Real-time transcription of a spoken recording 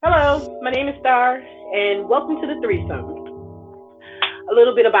My name is Star, and welcome to the threesome. A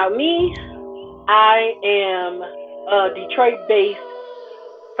little bit about me. I am a Detroit-based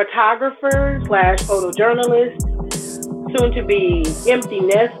photographer slash photojournalist, soon to be empty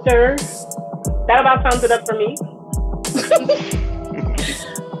nester. That about sums it up for me.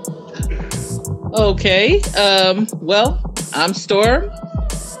 Okay. Well, I'm Storm.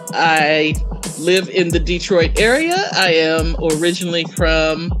 I live in the Detroit area. I am originally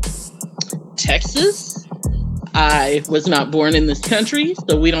from Texas. I was not born in this country,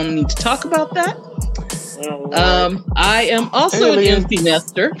 so we don't need to talk about that. I am also an empty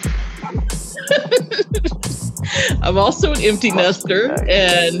nester. I'm also an empty nester,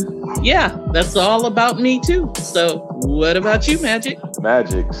 and yeah, that's all about me too. So, what about you, Magic?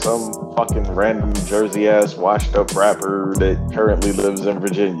 Magic, some fucking random Jersey ass washed up rapper that currently lives in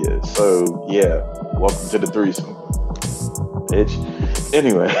Virginia. So, yeah, welcome to the threesome, bitch.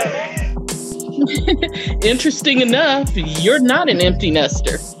 Anyway. Interesting enough, you're not an empty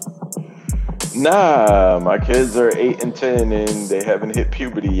nester. Nah, my kids are 8 and 10 and they haven't hit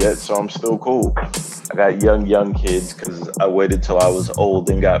puberty yet, so I'm still cool. I got young kids because I waited till I was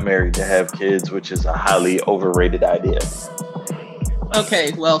old and got married to have kids, which is a highly overrated idea.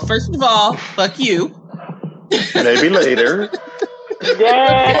 Okay, well, first of all, fuck you. Maybe later.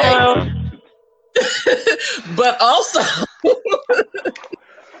 Damn. But also,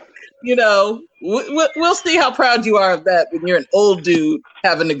 you know, we'll see how proud you are of that when you're an old dude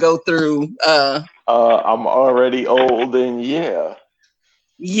having to go through. I'm already old, and yeah,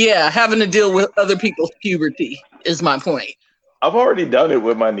 having to deal with other people's puberty is my point. I've already done it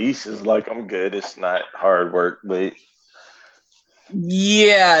with my nieces. Like, I'm good. It's not hard work, but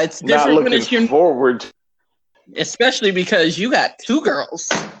yeah, it's different when it's your forward. Especially because you got 2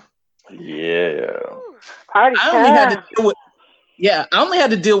 girls. Yeah, Party I only had to deal with. Yeah, I only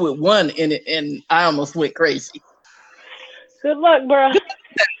had to deal with one in it, and I almost went crazy. Good luck, bro.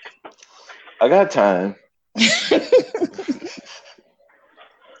 I got time.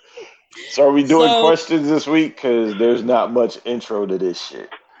 So are we doing questions this week? Because there's not much intro to this shit.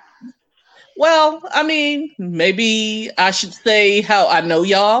 Well, I mean, maybe I should say how I know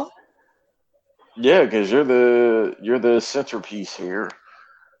y'all. Yeah, because you're the centerpiece here.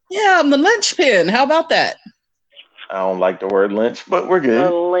 Yeah, I'm the linchpin. How about that? I don't like the word lynch, but we're good.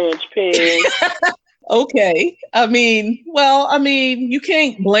 A linchpin. Okay. I mean, you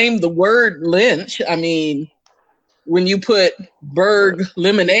can't blame the word lynch. I mean, when you put Berg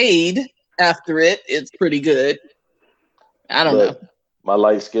lemonade after it, it's pretty good. I don't know. My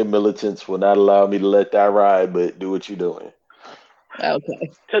light-skinned militants will not allow me to let that ride, but do what you're doing. Okay.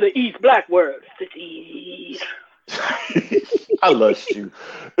 To the East Black word. To the East. I lust you.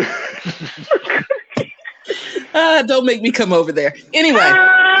 Don't make me come over there. Anyway,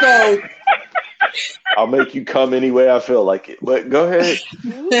 so I'll make you come any way I feel like it. But go ahead.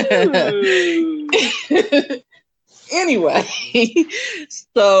 Anyway,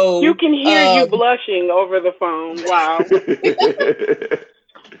 so you can hear you blushing over the phone. Wow.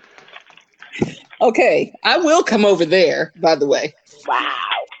 Okay, I will come over there, by the way.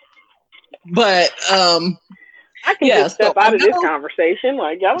 Wow. But I can just step out of this conversation.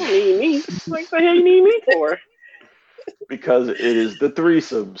 Like, y'all don't need me. Like, the hell you need me for? Because it is the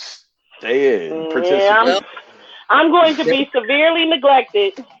threesome. Stay in. Participate. Yeah, I'm going to be severely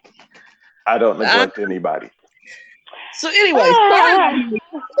neglected. I don't neglect anybody. So anyway,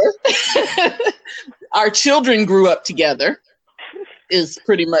 our children grew up together is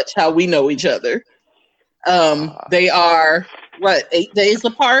pretty much how we know each other. They are, 8 days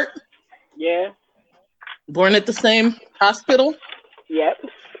apart? Yeah. Born at the same hospital? Yep.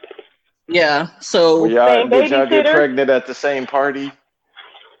 Yeah, so... Did y'all get pregnant at the same party?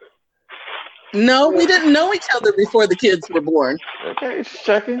 No, we didn't know each other before the kids were born. Okay, just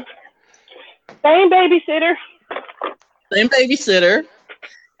checking. Same babysitter.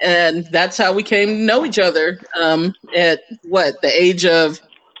 And that's how we came to know each other at, the age of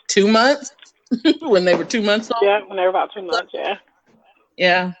 2 months? When they were 2 months old? Yeah, when they were about 2 months, yeah.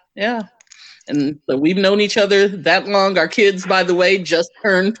 Yeah. And so we've known each other that long. Our kids, by the way, just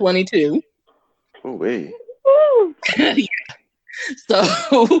turned 22. Oh, wait. Yeah.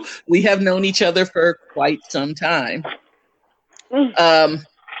 So we have known each other for quite some time. Matt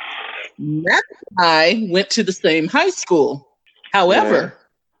and I went to the same high school. However,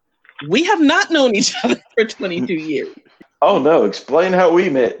 we have not known each other for 22 years. Oh, no. Explain how we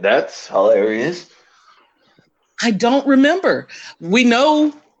met. That's hilarious. I don't remember. We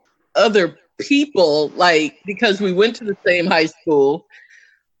know other people, because we went to the same high school.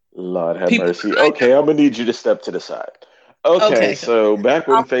 Lord have mercy. Okay, I'm going to need you to step to the side. Okay, so back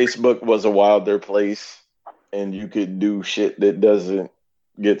when Facebook was a wilder place and you could do shit that doesn't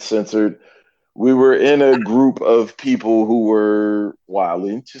get censored, we were in a group of people who were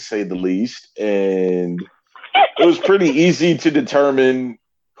wilding, to say the least, and it was pretty easy to determine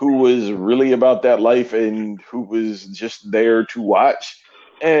who was really about that life and who was just there to watch.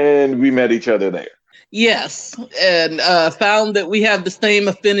 And we met each other there. Yes, and found that we have the same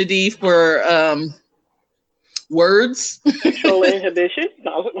affinity for words. Oh, inhibition?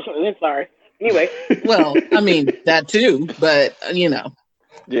 No, sorry. Anyway. Well, I mean, that too, but, you know.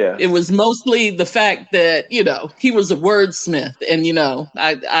 Yeah. It was mostly the fact that, you know, he was a wordsmith and, you know,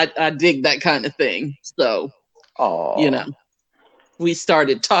 I dig that kind of thing. So, you know, we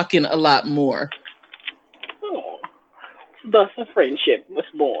started talking a lot more. Oh, thus a friendship was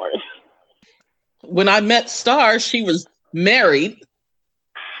born. When I met Star, she was married.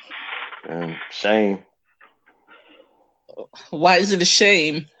 Shame. Why is it a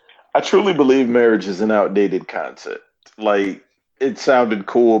shame? I truly believe marriage is an outdated concept. Like, it sounded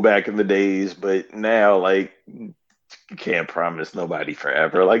cool back in the days, but now, like, you can't promise nobody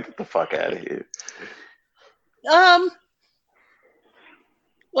forever. Like, get the fuck out of here.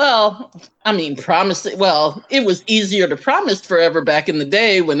 Well, I mean, it was easier to promise forever back in the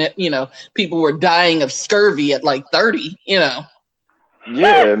day when people were dying of scurvy at like 30, you know.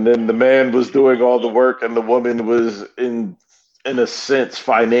 Yeah, and then the man was doing all the work and the woman was in a sense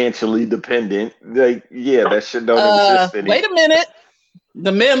financially dependent. Like, yeah, that shit don't exist anymore. Wait a minute.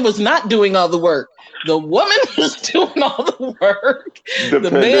 The man was not doing all the work. The woman was doing all the work. Depending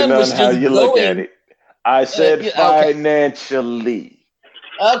the man was on how you look at it. I said financially.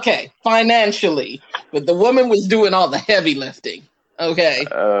 Okay, financially. But the woman was doing all the heavy lifting. Okay.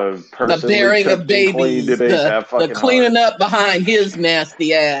 The bearing of babies, the cleaning up behind his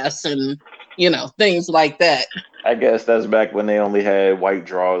nasty ass and, you know, things like that. I guess that's back when they only had white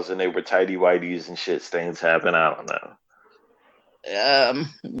drawers and they were tidy whities and shit stains happen. I don't know. I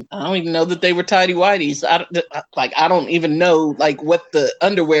don't even know that they were tidy whities. I don't even know like what the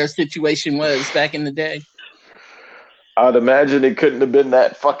underwear situation was back in the day. I'd imagine it couldn't have been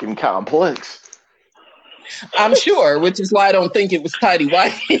that fucking complex. I'm sure, which is why I don't think it was tidy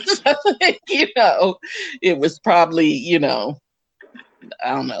whities. You know, it was probably, you know, I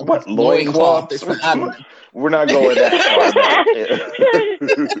don't know. What, loincloth? We're not going that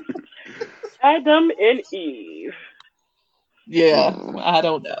far. Adam and Eve. Yeah, I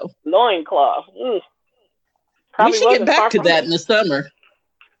don't know. Loincloth. We should get back to that in the summer.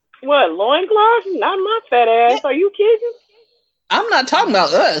 What, loincloth? Not my fat ass. Are you kidding? I'm not talking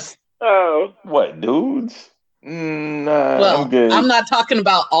about us. Oh. What, dudes? Nah, well, I'm good. I'm not talking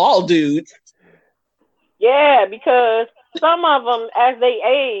about all dudes. Yeah, because some of them, as they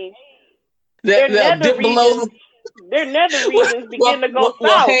age, their nether regions begin to go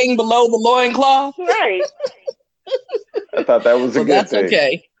south. Hang below the loincloth? Right. I thought that was a good that's thing.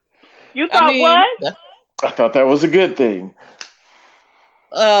 Okay. You thought what? I thought that was a good thing.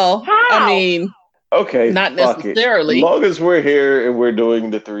 Well, how? I mean, okay, not necessarily. As long as we're here and we're doing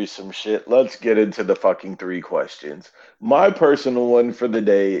the threesome shit, let's get into the fucking 3 questions. My personal one for the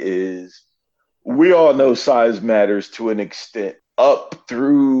day is, we all know size matters to an extent. Up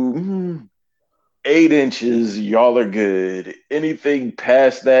through 8 inches, y'all are good. Anything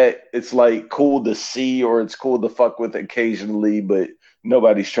past that, it's like cool to see or it's cool to fuck with occasionally, but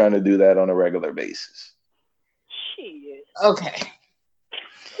nobody's trying to do that on a regular basis. Shit. Okay.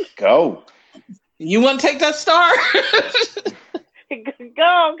 Go. You want to take that, Star?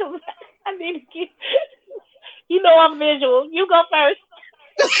 Go, because I need to get... You know I'm visual. You go first.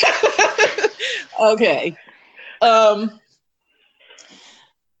 Okay. I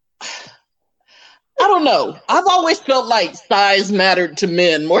don't know. I've always felt like size mattered to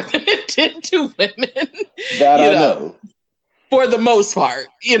men more than it did to women. That I know. For the most part,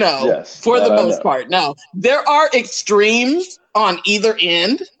 you know. Yes, for the most part. Now, there are extremes on either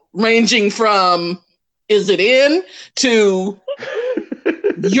end, ranging from, is it in, to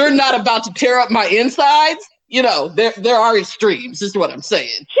you're not about to tear up my insides. You know, there are extremes, is what I'm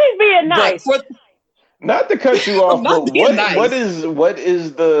saying. She's being nice. Not to cut you off, but what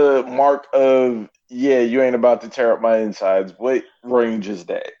is the mark of, yeah, you ain't about to tear up my insides? What range is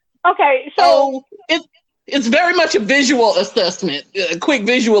that? Okay, so it's very much a visual assessment, a quick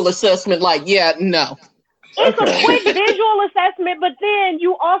visual assessment, like, yeah, no. It's a quick visual assessment, but then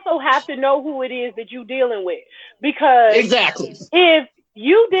you also have to know who it is that you're dealing with. Because exactly, if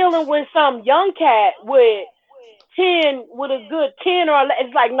you dealing with some young cat with 10 with a good 10 or 11,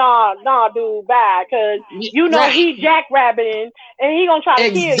 it's like, nah, dude, bye. Because you know he jackrabbiting and he gonna try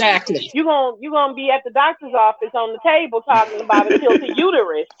to kill you. You gonna be at the doctor's office on the table talking about a tilted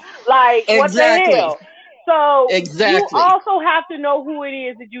uterus. Like, what the hell? So you also have to know who it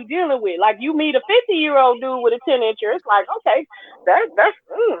is that you're dealing with. Like, you meet a 50-year-old dude with a 10-incher, it's like, okay, that's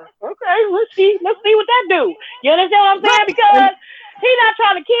okay. Let's see what that do. You understand what I'm saying? Because he's not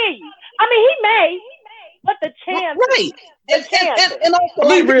trying to kill you. I mean, he may, but the chance, and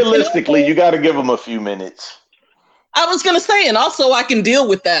also, realistically, you got to give him a few minutes. I was gonna say, and also I can deal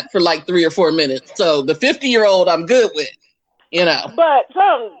with that for like 3 or 4 minutes. So the 50-year-old, I'm good with. But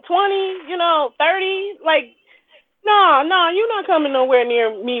some 20, 30, like, no, you're not coming nowhere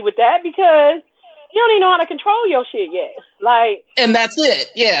near me with that because you don't even know how to control your shit yet. Like, and that's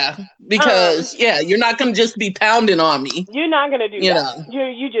it, yeah. Because you're not gonna just be pounding on me. You're not gonna do that.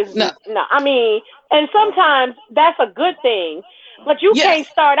 You just no. I mean, and sometimes that's a good thing, but you can't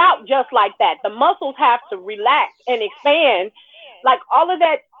start out just like that. The muscles have to relax and expand. Like all of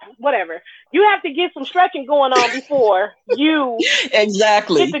that, whatever. You have to get some stretching going on before you get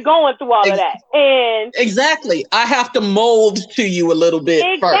to going through all of that. And I have to mold to you a little bit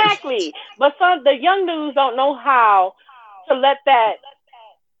first. But the young dudes don't know how to let that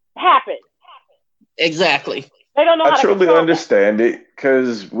happen. Exactly. They don't know how to truly understand it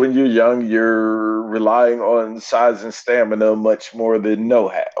because when you're young, you're relying on size and stamina much more than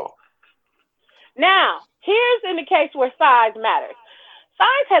know-how. Now, here's in the case where size matters.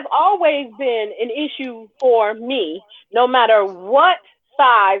 Size has always been an issue for me, no matter what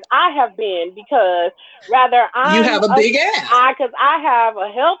size I have been, because you have a big ass. Because I have a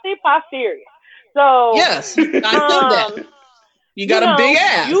healthy posterior. So yes, I said that. You got a big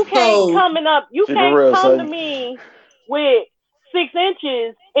ass. You can't come to me with 6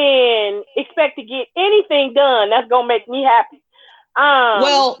 inches and expect to get anything done that's gonna make me happy.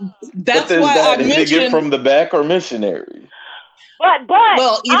 That's why I mentioned from the back or missionary. But I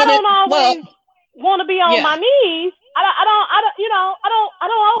don't always want to be on my knees. I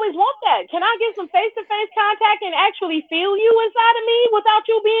don't always want that. Can I get some face-to-face contact and actually feel you inside of me without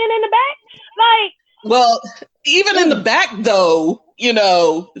you being in the back? Like, well, even in the back though,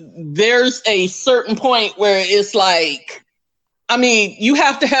 there's a certain point where it's like, I mean, you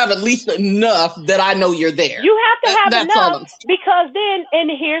have to have at least enough that I know you're there. You have to have enough because then, and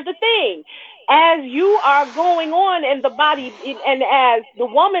here's the thing. As you are going on in the body and as the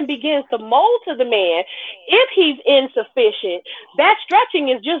woman begins to mold to the man, if he's insufficient, that stretching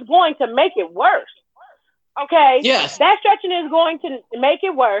is just going to make it worse. Okay? Yes. That stretching is going to make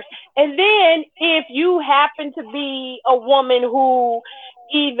it worse. And then if you happen to be a woman who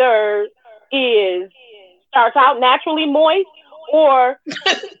either starts out naturally moist or...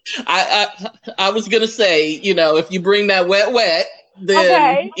 I was going to say, if you bring that wet,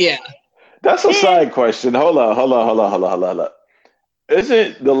 then yeah. That's a side question. Hold on.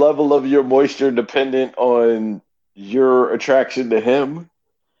 Isn't the level of your moisture dependent on your attraction to him?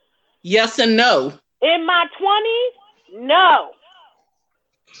 Yes and no. In my 20s, no.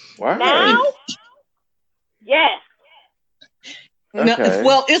 Why? Now, yes. No,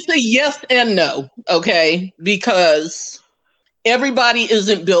 well, it's a yes and no, okay? Because everybody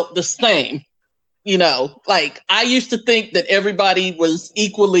isn't built the same. Like I used to think that everybody was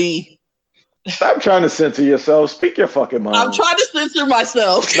equally... Stop trying to censor yourself. Speak your fucking mind. I'm trying to censor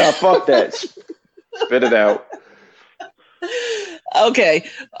myself. Nah, fuck that. Spit it out. Okay.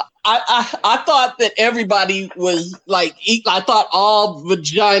 I thought that everybody was like, I thought all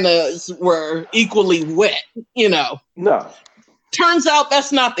vaginas were equally wet, No. Turns out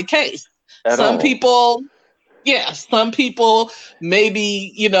that's not the case. Some people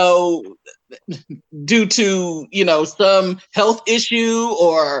maybe, due to, some health issue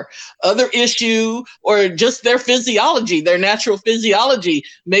or other issue or just their physiology, their natural physiology,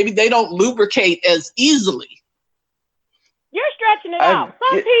 maybe they don't lubricate as easily. You're stretching it out.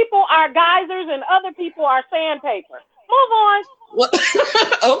 Some people are geysers and other people are sandpaper. Move on.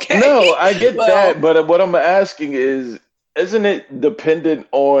 Okay. No, I get that, but what I'm asking is, isn't it dependent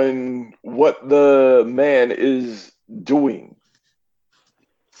on what the man is doing?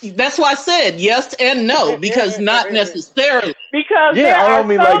 That's why I said yes and no, because not necessarily. Because I don't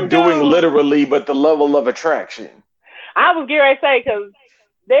mean like doing literally, but the level of attraction. I was getting ready to say, because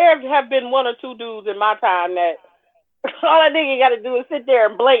there have been 1 or 2 dudes in my time that all I think you got to do is sit there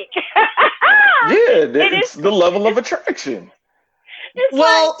and blink. It's the level of attraction. It's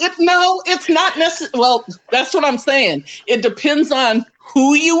not necessarily. Well, that's what I'm saying. It depends on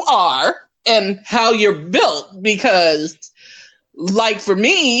who you are and how you're built, because... Like for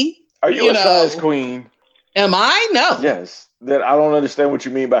me, are you a size queen? Am I? No. Yes. That I don't understand what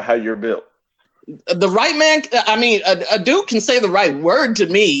you mean by how you're built. The right man, I mean, a dude can say the right word to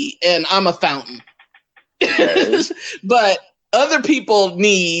me and I'm a fountain. Okay. But other people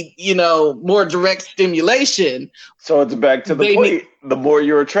need, more direct stimulation. So it's back to the point. The more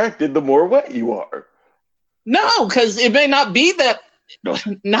you're attracted, the more wet you are. No, because it may not be that.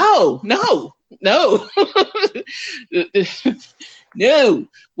 No. No.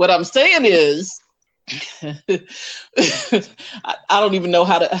 What I'm saying is, I don't even know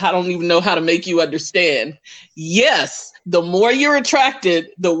how to make you understand. Yes, the more you're attracted,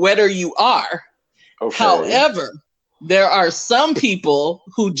 the wetter you are. Okay. However, there are some people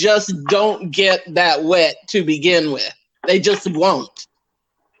who just don't get that wet to begin with. They just won't.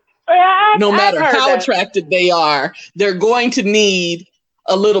 No matter how attracted they are, they're going to need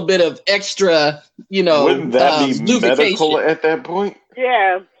a little bit of extra, Wouldn't that be medical at that point?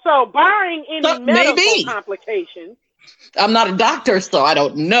 Yeah. So barring any medical complications. I'm not a doctor, so I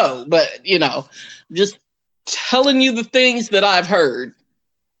don't know. But, just telling you the things that I've heard.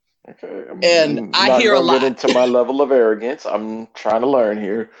 Okay. And I hear a lot. Get into my level of arrogance. I'm trying to learn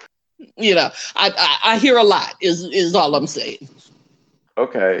here. I hear a lot is all I'm saying.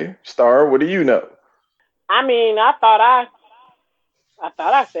 Okay. Star, what do you know? I mean, I thought I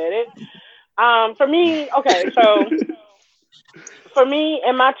said it. For me, okay, so for me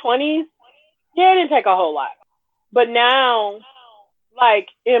in my 20s, yeah, it didn't take a whole lot. But now, like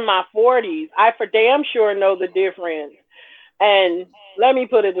in my 40s, I for damn sure know the difference. And let me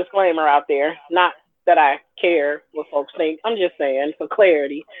put a disclaimer out there. Not that I care what folks think. I'm just saying for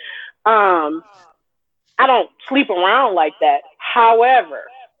clarity. I don't sleep around like that. However,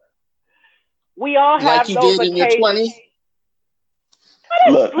 we all have like those occasions. Like you did in your 20s?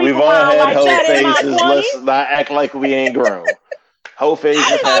 Look, we've all had whole phases. Let's not act like we ain't grown. Whole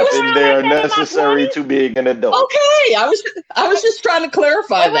phases happen. They are necessary to being an adult. Okay, I was just trying to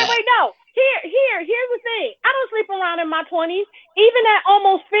clarify that. Wait, no. Here's the thing. I don't sleep around in my 20s. Even at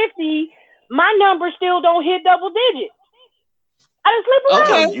almost 50, my numbers still don't hit double digits. I just sleep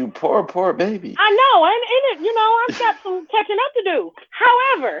around. Okay. You poor baby. I know, and I've got some catching up to do.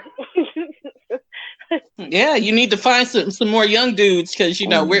 However, yeah, you need to find some more young dudes because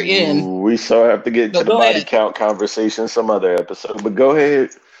we're in. We still have to get to the body count conversation some other episode. But go ahead.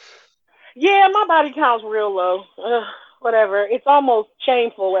 Yeah, my body count's real low. Whatever. It's almost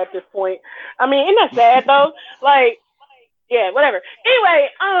shameful at this point. I mean, isn't that sad though? Like, yeah, whatever. Anyway,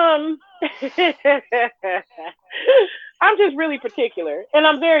 I'm just really particular, and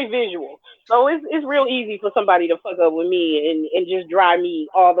I'm very visual. So it's real easy for somebody to fuck up with me and just drive me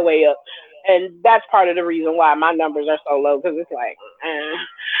all the way up. And that's part of the reason why my numbers are so low, because it's like,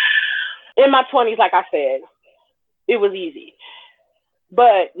 in my 20s, like I said, it was easy.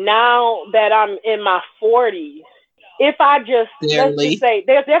 But now that I'm in my 40s, if I let's just say,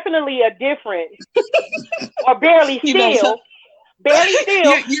 there's definitely a difference, or barely still. Barely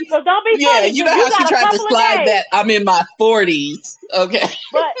still. So don't be funny. You know how she tried to slide that I'm in my 40s. Okay.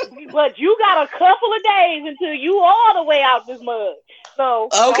 But you got a couple of days until you all the way out this mug. So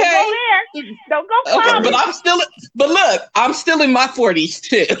don't go there. Don't go clowning. Okay, but look, I'm still in my 40s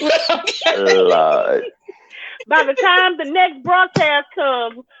too. Okay. By the time the next broadcast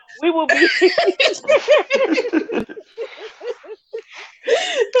comes, we will be.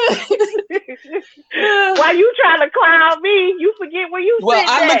 While you trying to clown me, you forget where you sit.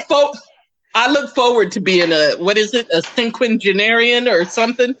 I look forward to being a quinquagenarian or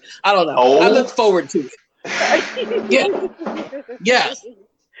something. I don't know. Oh. I look forward to it. Yes.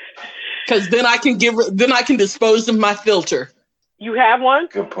 Because then I can dispose of my filter. You have one?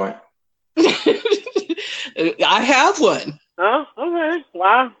 Good point. I have one. Oh, okay.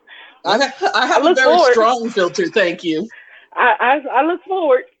 Wow. I have a very strong filter, thank you. I look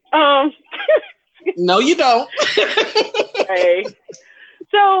forward. No, you don't. Hey.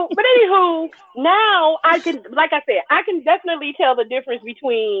 So, but anywho, now I can definitely tell the difference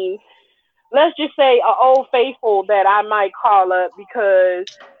between, let's just say, an old faithful that I might call up because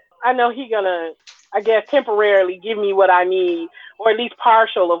I know he gonna, I guess, temporarily give me what I need, or at least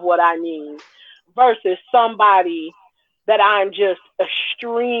partial of what I need, versus somebody that I'm just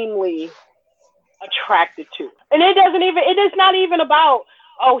extremely attracted to. And it is not even about,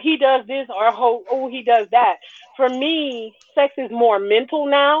 oh, he does this or oh, he does that. For me, sex is more mental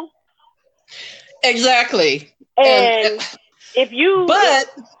now. Exactly. And if you're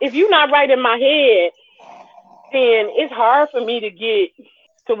not right in my head, then it's hard for me to get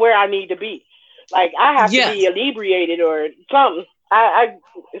to where I need to be. Like, I have to be inebriated or something.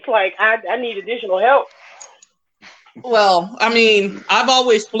 It's like I need additional help. Well, I mean, I've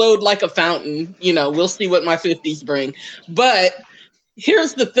always flowed like a fountain. We'll see what my 50s bring. But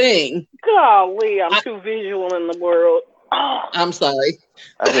here's the thing. Golly, I'm too visual in the world. I'm sorry.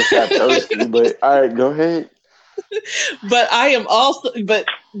 I just got thirsty, but all right, go ahead. But I'm also,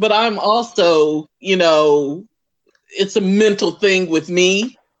 it's a mental thing with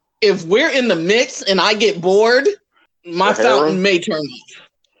me. If we're in the mix and I get bored, my fountain may turn off.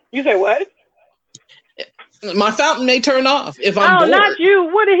 You say what? My fountain may turn off if I'm bored. Oh, not you.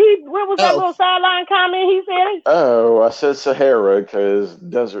 What was that little sideline comment he said? Oh, I said Sahara because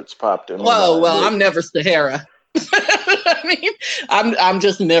deserts popped in my mind. Well, I'm never Sahara. I mean, I'm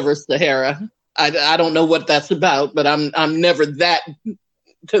just never Sahara. I don't know what that's about, but I'm never that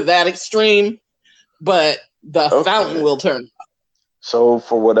to that extreme. But the fountain will turn off. So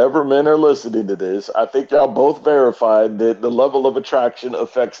for whatever men are listening to this, I think y'all both verified that the level of attraction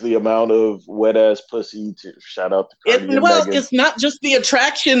affects the amount of wet ass pussy. Shout out to Cardi and Megan. It's not just the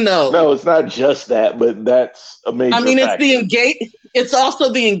attraction, though. No, it's not just that, but that's a major. I mean, factor. It's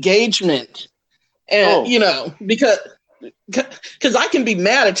also the engagement, and because I can be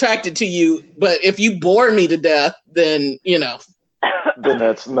mad attracted to you, but if you bore me to death, then then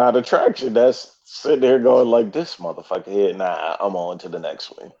that's not attraction. That's sitting there going like, this motherfucker here. Nah, I'm on to the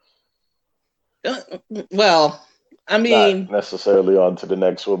next one. Well, I mean, not necessarily on to the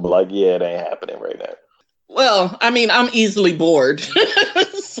next one, but like, yeah, it ain't happening right now. Well, I mean, I'm easily bored.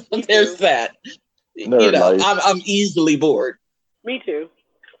 So there's that. I'm easily bored. Me too.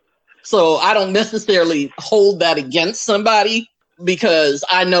 So I don't necessarily hold that against somebody because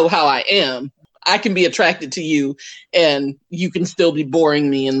I know how I am. I can be attracted to you, and you can still be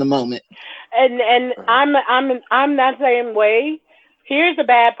boring me in the moment. And I'm that same way. Here's the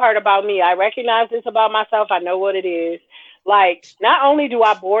bad part about me. I recognize this about myself. I know what it is. Like, not only do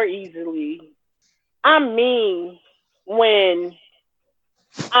I bore easily, I'm mean when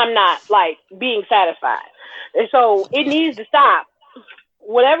I'm not like being satisfied. And so it needs to stop.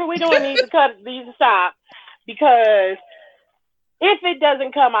 Whatever we're doing needs to stop, because if it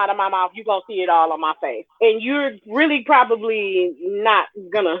doesn't come out of my mouth, you're going to see it all on my face. And you're really probably not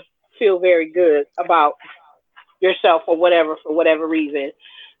going to feel very good about yourself for whatever reason.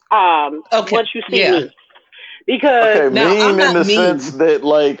 Once you see me. Because mean in the sense that,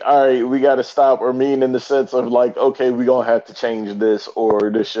 like, all right, we got to stop, or mean in the sense of, like, okay, we're going to have to change this,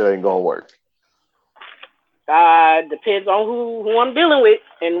 or this shit ain't going to work. Depends on who I'm dealing with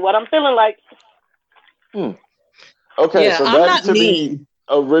and what I'm feeling like. Okay, so back to the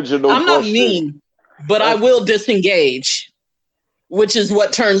original question. I'm not mean, but I will disengage, which is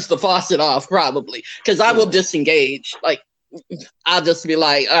what turns the faucet off, probably. Because I will disengage. Like, I'll just be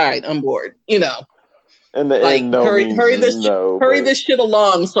like, all right, I'm bored, And hurry this shit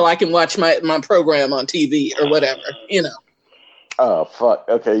along so I can watch my program on TV or whatever, Oh, fuck.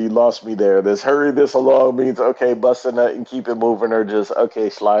 Okay, you lost me there. This hurry this along means, okay, bust a nut and keep it moving, or just, okay,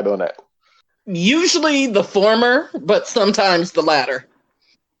 slide on that. Usually the former, but sometimes the latter.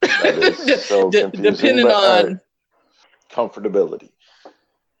 That is so confusing. Depending on comfortability.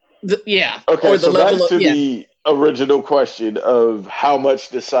 Yeah. Okay, so back to the original question of how much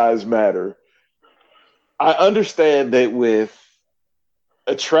does size matter. I understand that with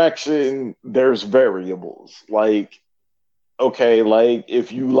attraction, there's variables. Like, okay, like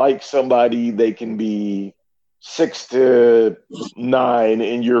if you like somebody, they can be 6 to 9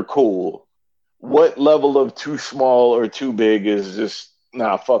 and you're cool. What level of too small or too big is just,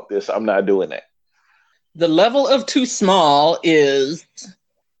 nah, fuck this, I'm not doing that? The level of too small is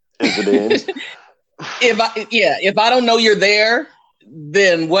it in? If I don't know you're there,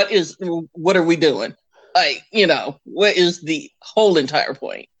 then what are we doing? Like, what is the whole entire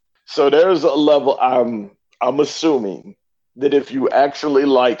point? So there's a level, I'm assuming that if you actually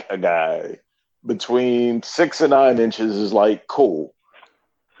like a guy, between 6 and 9 inches is like cool.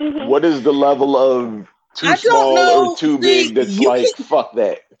 Mm-hmm. What is the level of too small or too big that's like, fuck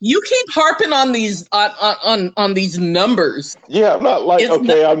that? You keep harping on these on these numbers. Yeah, I'm not like,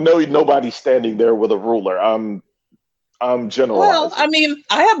 I know nobody's standing there with a ruler. I'm generalizing. Well, I mean,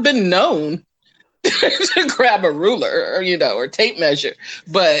 I have been known to grab a ruler or tape measure,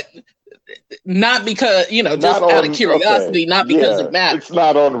 but not because, just out of curiosity, not because it matters. It's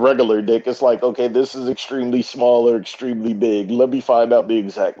not on regular dick. It's like, okay, this is extremely small or extremely big. Let me find out the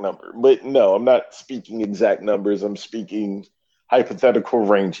exact number. But no, I'm not speaking exact numbers. I'm speaking hypothetical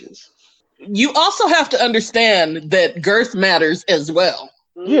ranges. You also have to understand that girth matters as well.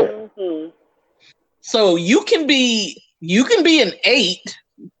 Yeah. Mm-hmm. So you can be an 8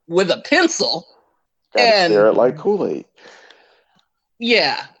 with a pencil. Gotta stare at like Kool-Aid.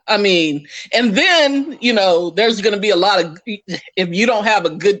 Yeah. I mean, and then, there's going to be a lot of, if you don't have a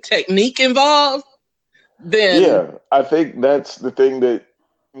good technique involved, then. Yeah, I think that's the thing that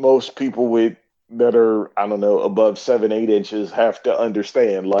most people that are, I don't know, above 7, 8 inches have to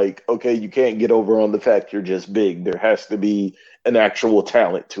understand. Like, okay, you can't get over on the fact you're just big. There has to be an actual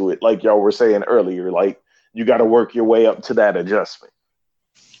talent to it. Like y'all were saying earlier, like you got to work your way up to that adjustment.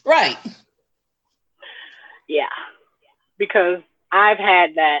 Right. Yeah. Because I've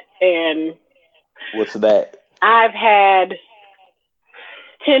had that. And what's that? I've had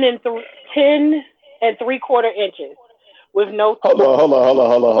 10 and 3/4 inches with no. Hold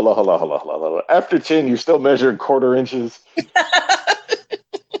on. After 10, you're still measuring quarter inches. 10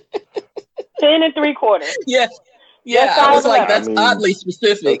 and 3/4. Yeah. Yeah, I was like, that's oddly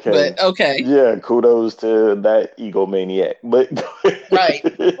specific, okay. But okay. Yeah, kudos to that egomaniac. But right.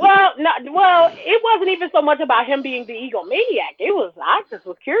 Well, it wasn't even so much about him being the egomaniac. I just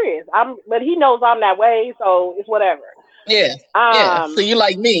was curious. But he knows I'm that way, so it's whatever. Yeah. Yeah. So you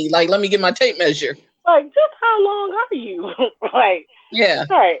like me? Like, let me get my tape measure. Like, just how long are you? Like. Yeah.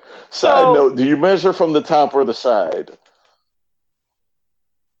 All right. Side note: do you measure from the top or the side?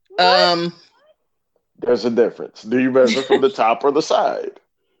 There's a difference. Do you measure from the top or the side?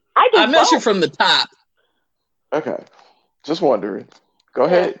 I measure from the top. Okay. Just wondering. Go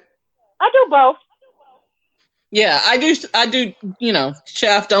ahead. I do both. Yeah, I do,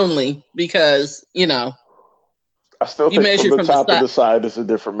 shaft only because, I still think from the top or the side is a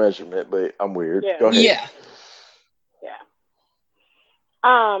different measurement, but I'm weird. Yeah. Go ahead. Yeah.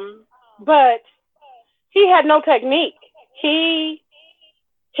 Yeah. But he had no technique.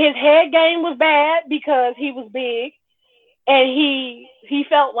 His head game was bad because he was big, and he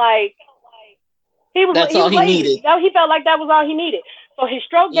felt like he was. That's all he needed. He felt like that was all he needed. So his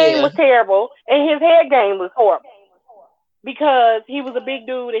stroke game was terrible, and his head game was horrible because he was a big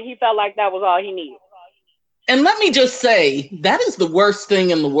dude, and he felt like that was all he needed. And let me just say, that is the worst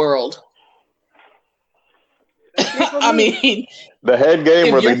thing in the world. I mean, the head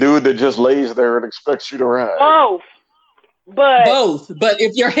game or the dude that just lays there and expects you to ride. Both. But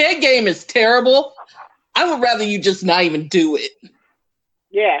if your head game is terrible, I would rather you just not even do it.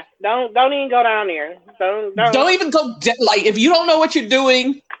 Yeah, don't even go down there. Don't even go. Like, if you don't know what you're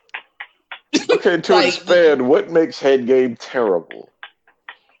doing. Okay, to expand, what makes head game terrible?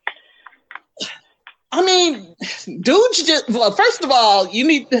 I mean, dudes first of all, you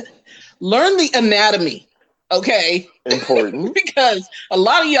need to learn the anatomy. Okay. Important. Because a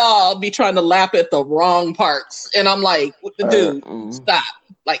lot of y'all be trying to lap at the wrong parts. And I'm like, dude, stop.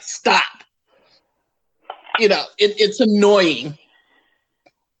 Like, stop. It's annoying.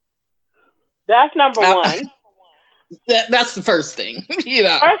 That's number one. That's the first thing.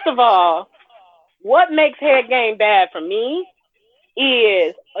 First of all, what makes head game bad for me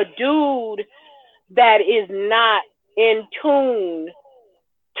is a dude that is not in tune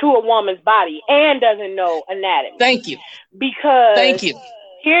to a woman's body and doesn't know anatomy. Thank you. Because thank you.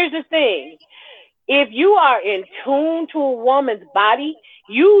 Here's the thing. If you are in tune to a woman's body,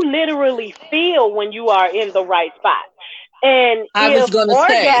 you literally feel when you are in the right spot. And if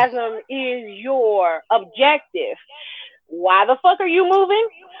orgasm is your objective, why the fuck are you moving?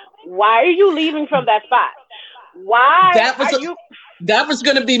 Why are you leaving from that spot? That was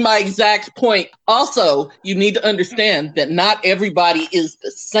going to be my exact point. Also, you need to understand that not everybody is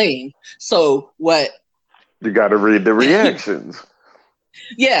the same. So what? You got to read the reactions.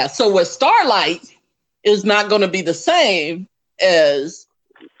 Yeah. So what Starlight is not going to be the same as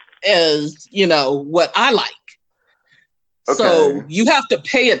what I like. Okay. So you have to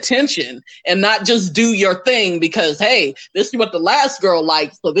pay attention and not just do your thing because, hey, this is what the last girl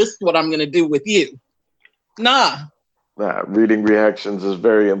liked, so this is what I'm going to do with you. Nah, reading reactions is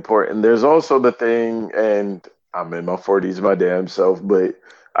very important. There's also the thing, and I'm in my 40s my damn self, but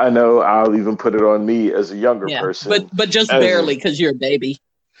I know I'll even put it on me as a younger person. But just barely because you're a baby.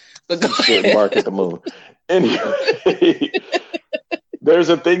 But shit, Mark at the moon. Anyway, there's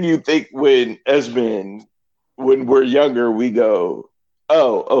a thing you think when we're younger, we go,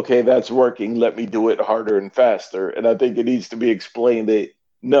 oh, okay, that's working. Let me do it harder and faster. And I think it needs to be explained that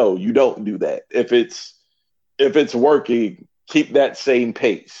no, you don't do that. If it's working, keep that same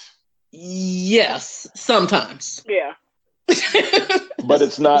pace. Yes, sometimes. Yeah. But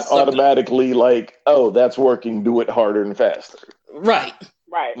it's not automatically like, oh, that's working. Do it harder and faster. Right.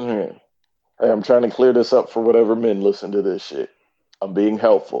 Mm-hmm. Hey, I'm trying to clear this up for whatever men listen to this shit. I'm being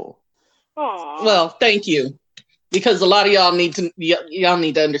helpful. Aww. Well, thank you. Because a lot of y'all need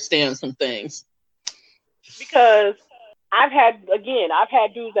to understand some things. Because I've had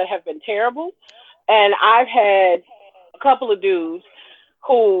dudes that have been terrible, and I've had a couple of dudes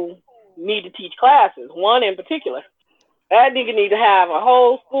who need to teach classes. One in particular. That nigga need to have a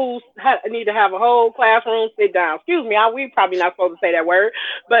whole school, need to have a whole classroom sit down. Excuse me, we probably not supposed to say that word,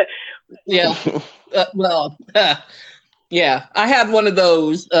 but yeah. Yeah, I had one of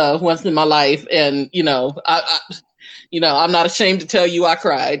those once in my life, and I'm not ashamed to tell you I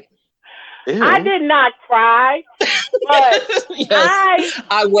cried. Ew. I did not cry, but yes,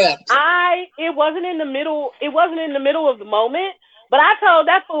 I wept. It wasn't in the middle. It wasn't in the middle of the moment, but I told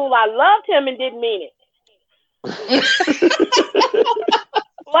that fool I loved him and didn't mean it.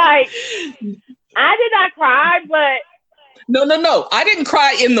 Like, I did not cry, but no, I didn't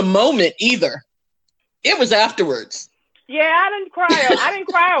cry in the moment either. It was afterwards. Yeah, I didn't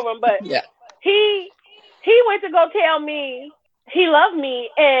cry over him, but yeah. He went to go tell me he loved me,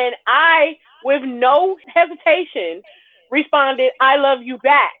 and I, with no hesitation, responded, "I love you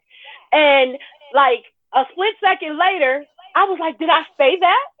back." And like a split second later, I was like, "Did I say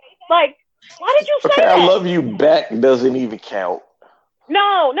that? Like, why did you say that?" I love you back doesn't even count.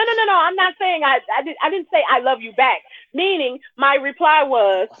 No. I'm not saying I didn't say I love you back. Meaning, my reply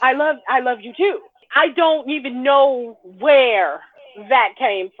was, I love you too. I don't even know where that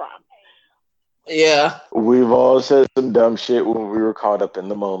came from. Yeah. We've all said some dumb shit when we were caught up in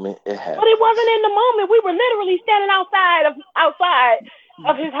the moment. It happened. But it wasn't in the moment. We were literally standing outside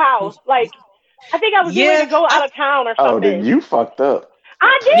of his house. Like, I think I was ready to go out of town or something. Oh, then you fucked up.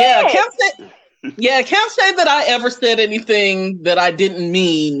 I did. Yeah, can't say that I ever said anything that I didn't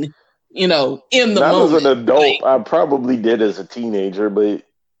mean, in the moment. Not as an adult. I probably did as a teenager, but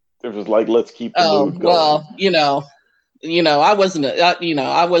it was like, let's keep the mood going. Well,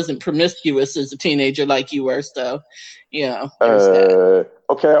 I wasn't promiscuous as a teenager like you were, so, Okay, I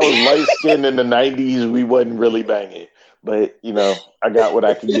was light-skinned in the 90s. We wasn't really banging, but, I got what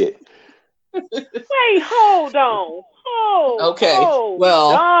I could get. Wait, hold on. Okay, hold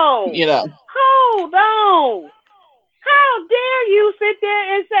on. Hold on. How dare you sit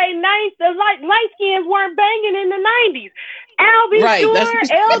there and say the light skins weren't banging in the 90s? Al B. Sure,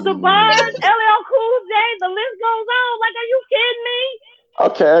 El DeBarge, LL Cool J, the list goes on. Like, are you kidding me?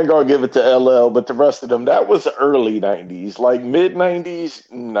 Okay, I ain't gonna give it to LL, but the rest of them, that was early 90s. Like mid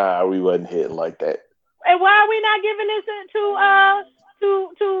 90s, nah, we wasn't hitting like that. And why are we not giving this to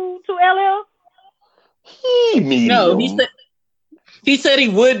LL? He said he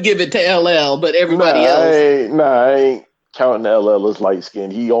would give it to LL, but everybody else. I ain't counting LL as light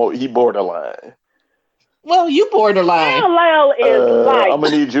skinned. He borderline. Well, you borderline. LL is light. I'm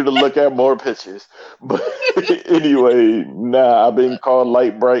gonna need you to look at more pictures. But anyway, I've been called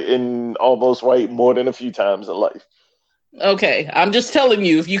light, bright, and almost white more than a few times in life. Okay, I'm just telling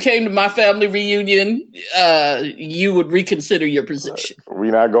you, if you came to my family reunion, you would reconsider your position.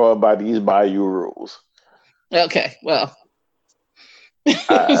 We're not going by these Bayou rules. Okay, well.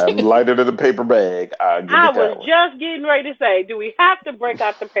 I'm lighter than a paper bag. I was just getting ready to say, do we have to break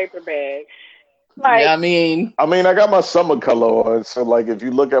out the paper bag? Like, yeah, I mean, I got my summer color on, so like if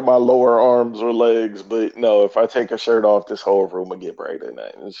you look at my lower arms or legs, but no, if I take a shirt off, this whole room will get brighter than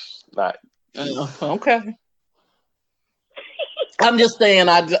that. It's not. Okay. I'm just saying,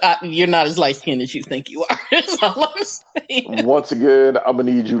 you're not as light skinned as you think you are. That's all I'm saying. Once again, I'm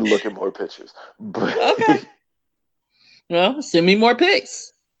gonna need you to look at more pictures. Okay. Well, send me more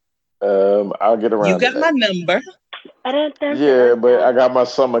pics. I'll get around. You got my number. Yeah, but I got my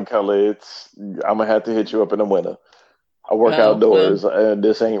summer color. I'm gonna have to hit you up in the winter. I work outdoors, and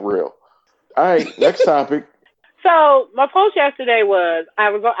this ain't real. All right, next topic. So my post yesterday was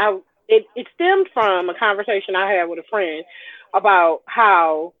it stemmed from a conversation I had with a friend about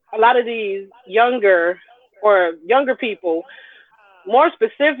how a lot of these younger people, more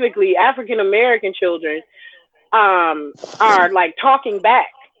specifically African American children, are like talking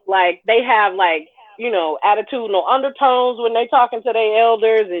back, like they have like attitudinal undertones when they talking to their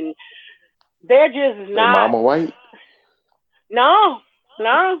elders, and they're just not. Mama white? No,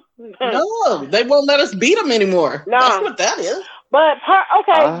 they won't let us beat them anymore. No, that's what that is. But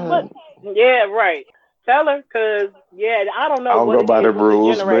yeah, right. Tell her, cause I don't know. I don't go by the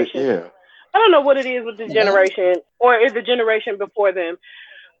rules, but yeah. I don't know what it is with this generation, or is the generation before them.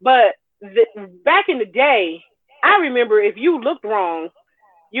 But back in the day, I remember if you looked wrong,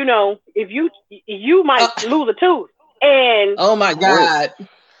 if you might lose a tooth. And oh my God,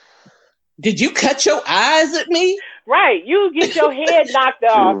 did you cut your eyes at me? Right, you get your head knocked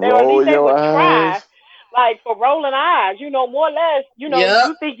off. Or at least they would try, like for rolling eyes. More or less. You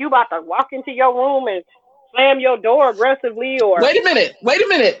think you about to walk into your room and slam your door aggressively or wait a minute.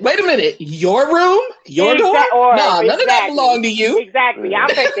 Your room? Your door? No, none of that belonged to you. Exactly. I'll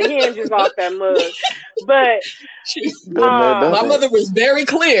take the hinges off that mug. But my mother was very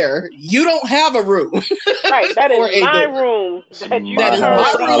clear. You don't have a room. Right. That is my room. That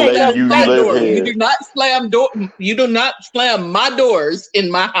is my room. You do not slam door. You do not slam my doors in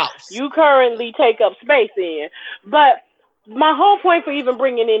my house. You currently take up space in. But my whole point for even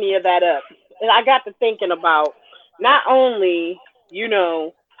bringing any of that up, and I got to thinking about not only, you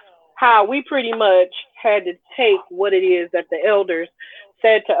know, how we pretty much had to take what it is that the elders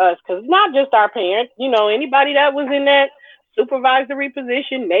said to us, because not just our parents, you know, anybody that was in that supervisory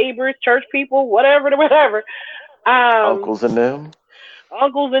position, neighbors, church people, whatever. Uncles and them.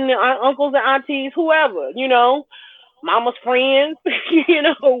 Uncles and aunties, whoever, you know, mama's friends, you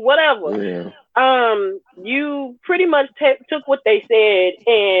know, whatever. Yeah. You pretty much took what they said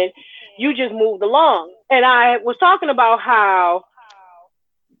and you just moved along. And I was talking about how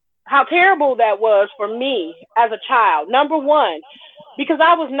terrible that was for me as a child. Number one, because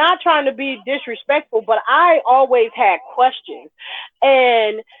I was not trying to be disrespectful, but I always had questions.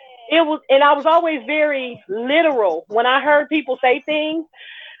 And I was always very literal when I heard people say things.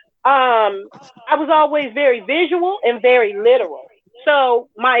 I was always very visual and very literal. So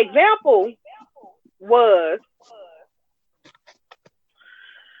my example was,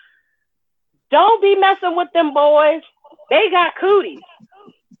 don't be messing with them boys. They got cooties.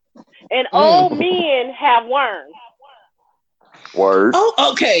 And old men have worms. Word.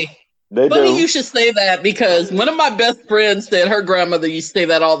 Oh, okay. Funny you should say that, because one of my best friends said her grandmother used to say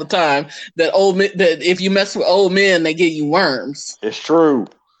that all the time, that if you mess with old men, they give you worms. It's true.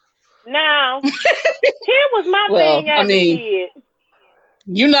 Now, here was my thing as a kid.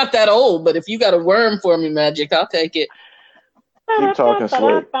 You're not that old, but if you got a worm for me, Magic, I'll take it. Keep talking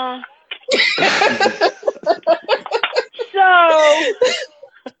slick.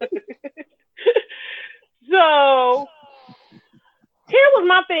 So, here was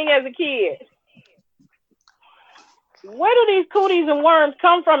my thing as a kid. Where do these cooties and worms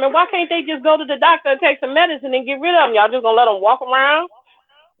come from, and why can't they just go to the doctor and take some medicine and get rid of them? Y'all just gonna let them walk around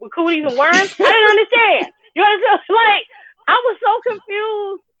with cooties and worms? I didn't understand. You understand? Like, I was so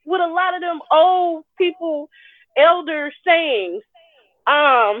confused with a lot of them old people, elder sayings,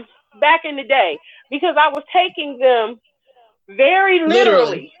 back in the day, because I was taking them very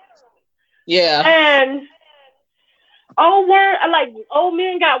literally. Yeah. And old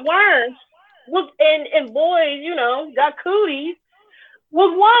men got worms, and boys, you know, got cooties,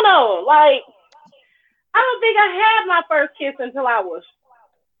 was one of them. Like, I don't think I had my first kiss until I was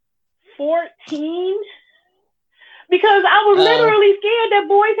 14, because I was literally scared that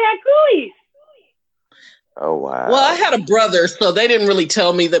boys had cooties. Oh, wow. Well, I had a brother, so they didn't really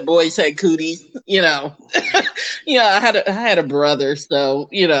tell me that boys had cooties, you know. Yeah, I had a brother, so,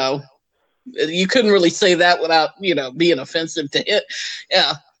 you know, you couldn't really say that without, you know, being offensive to it.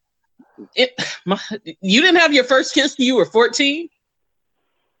 Yeah. You didn't have your first kiss till you were 14?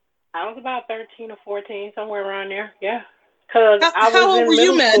 I was about 13 or 14, somewhere around there. Yeah. How old were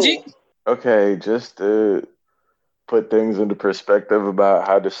you, Magic? Okay, just to put things into perspective about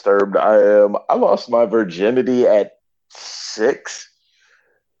how disturbed I am, I lost my virginity at 6.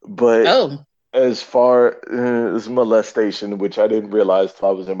 But as far as molestation, which I didn't realize till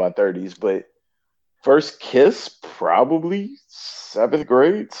I was in my 30s, but first kiss, probably 7th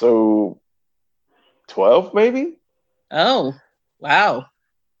grade, so 12 maybe? Oh, wow.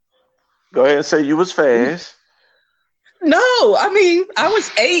 Go ahead and say you was fast. No, I mean, I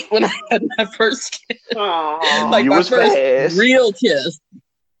was 8 when I had my first kiss. Like, my first real kiss.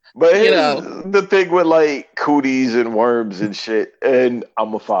 But you know, the thing with like cooties and worms and shit, and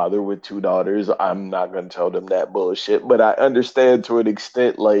I'm a father with 2 daughters, I'm not going to tell them that bullshit, but I understand to an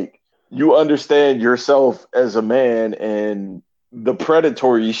extent, like, you understand yourself as a man and the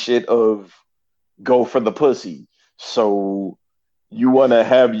predatory shit of go for the pussy. So you want to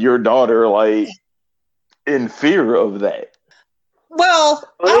have your daughter, like, in fear of that. Well,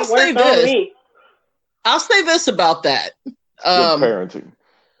 I'll say this. I'll say this about that. Good parenting.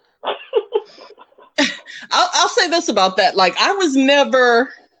 I'll say this about that. Like, I was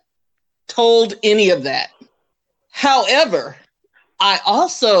never told any of that. However, I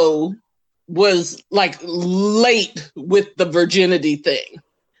also was like late with the virginity thing.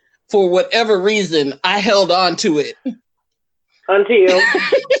 For whatever reason, I held on to it. Until.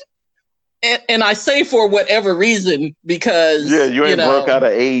 and I say for whatever reason because... Yeah, you ain't broke out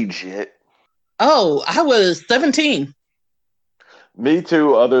of age yet. Oh, I was 17. Me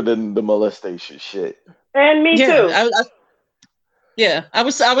too, other than the molestation shit. And me too. Yeah, I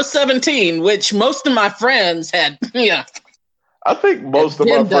was 17, which most of my friends had. Yeah, I think most of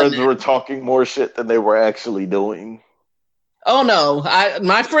my friends were talking more shit than they were actually doing. Oh no,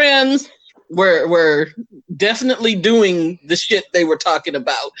 my friends were definitely doing the shit they were talking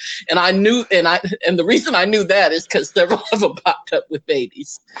about, and I knew, and the reason I knew that is because several of them popped up with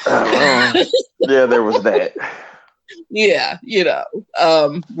babies. Yeah, there was that. Yeah,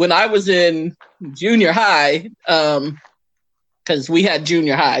 when I was in junior high, because we had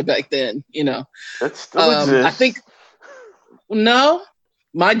junior high back then, That still exists. I think no,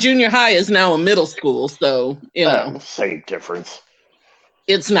 my junior high is now a middle school, so same difference.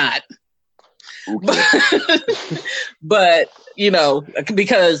 It's not. But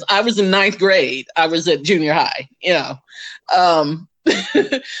because I was in 9th grade, I was at junior high.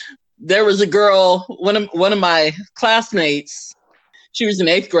 There was a girl, one of my classmates. She was in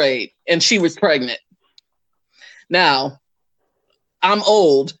 8th grade, and she was pregnant. Now, I'm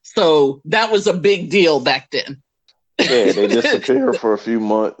old, so that was a big deal back then. Yeah, they disappear for a few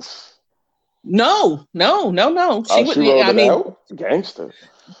months. No. She wouldn't. Gangster.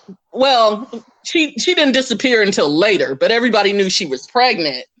 Well, she didn't disappear until later, but everybody knew she was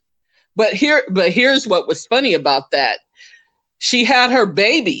pregnant. But here's what was funny about that. She had her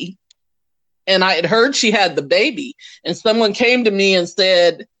baby, and I had heard she had the baby, and someone came to me and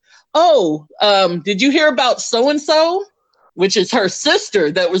said, "Oh, did you hear about so-and-so?" Which is her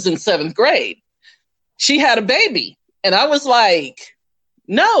sister that was in 7th grade. She had a baby. And I was like,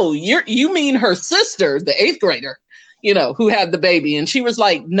 "No, you mean her sister, the 8th grader, who had the baby." And she was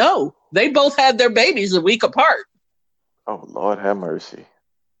like, "No, they both had their babies a week apart." Oh, Lord have mercy.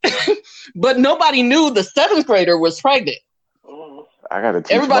 But nobody knew the 7th grader was pregnant. I got to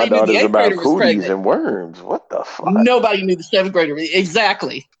teach my daughters about cooties and worms. What the fuck? Nobody knew the 7th grader.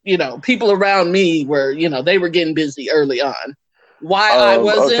 Exactly. People around me were, they were getting busy early on. Why I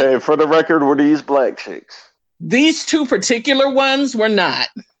wasn't? Okay, for the record, were these black chicks? These two particular ones were not.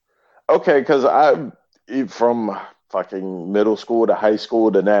 Okay, because from fucking middle school to high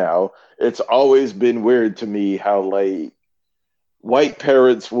school to now, it's always been weird to me how, like, white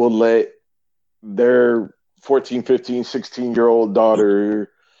parents will let their 14, 15, 16-year-old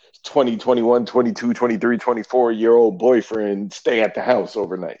daughter, 20, 21, 22, 23, 24-year-old boyfriend stay at the house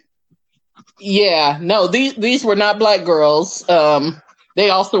overnight. Yeah, no, these were not black girls. They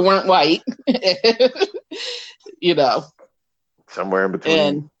also weren't white. Somewhere in between.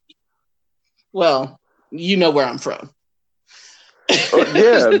 And, well, you know where I'm from.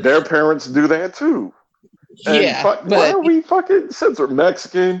 Yeah, their parents do that too. And yeah. Why are we fucking censored?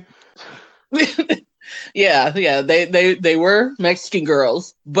 Mexican? Yeah, they were Mexican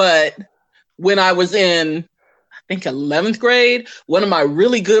girls. But when I was in, I think 11th grade, one of my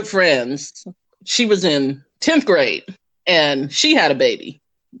really good friends, she was in 10th grade, and she had a baby.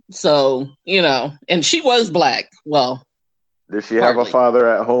 So, and she was black. Well, did she have a father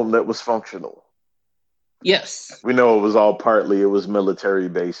at home that was functional? Yes. We know it was all partly. It was military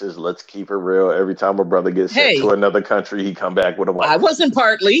bases. Let's keep it real. Every time a brother gets sent to another country, he come back with a wife. I wasn't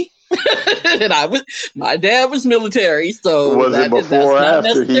partly. And my dad was military, so was it before or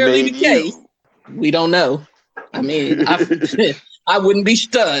after he made you? We don't know. I mean, I wouldn't be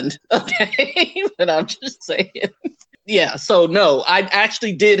stunned, okay? But I'm just saying. Yeah, so no, I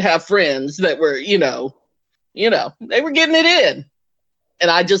actually did have friends that were, they were getting it in. And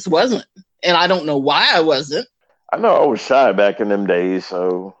I just wasn't. And I don't know why I wasn't. I know I was shy back in them days,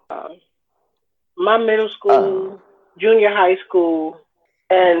 so. My middle school, junior high school,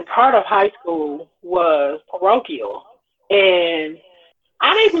 and part of high school was parochial. And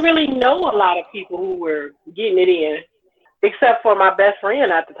I didn't really know a lot of people who were getting it in, except for my best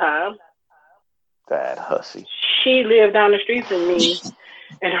friend at the time. That hussy. She lived down the street from me,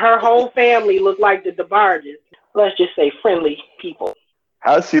 and her whole family looked like the DeBarges. Let's just say friendly people.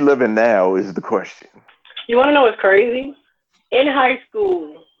 How's she living now is the question. You want to know what's crazy? In high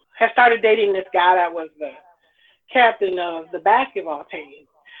school, I started dating this guy that was the captain of the basketball team.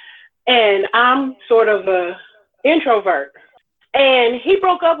 And I'm sort of a introvert. And he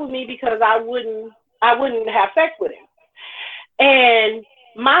broke up with me because I wouldn't have sex with him. And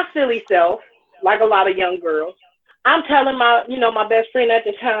my silly self, like a lot of young girls, I'm telling my best friend at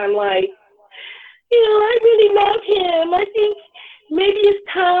the time, like, I really love him. I think maybe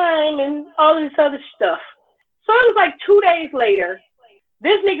it's time and all this other stuff. So it was like 2 days later,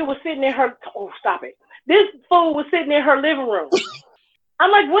 this nigga was sitting in her, this fool was sitting in her living room. I'm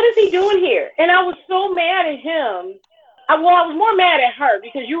like, what is he doing here? And I was so mad at him. I was more mad at her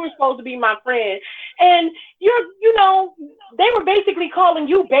because you were supposed to be my friend. And they were basically calling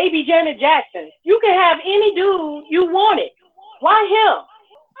you baby Janet Jackson. You could have any dude you wanted. Why him?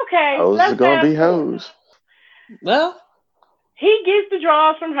 Okay, hoes are gonna be hoes. Well, he gets the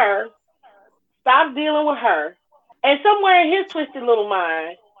draws from her. Stop dealing with her. And somewhere in his twisted little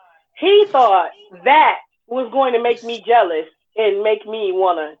mind, he thought that was going to make me jealous and make me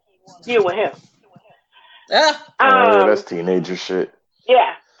want to deal with him. Yeah. That's teenager shit.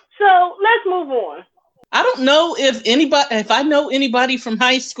 Yeah. So let's move on. I don't know if I know anybody from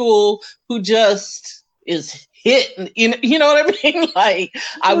high school who just is hit. You know what I mean? Like,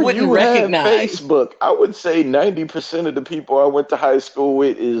 I wouldn't recognize. Facebook. I would say 90% of the people I went to high school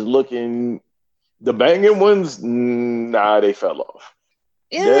with is looking. The banging ones, nah, they fell off.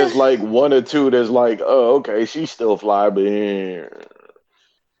 Yeah. There's like one or two that's like, oh, okay, she's still fly, but yeah.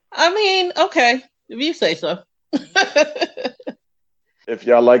 I mean, okay, if you say so. If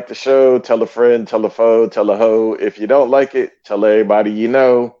y'all like the show, tell a friend, tell a foe, tell a hoe. If you don't like it, tell everybody you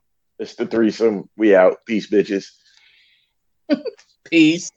know. It's the threesome. We out. Peace, bitches. Peace.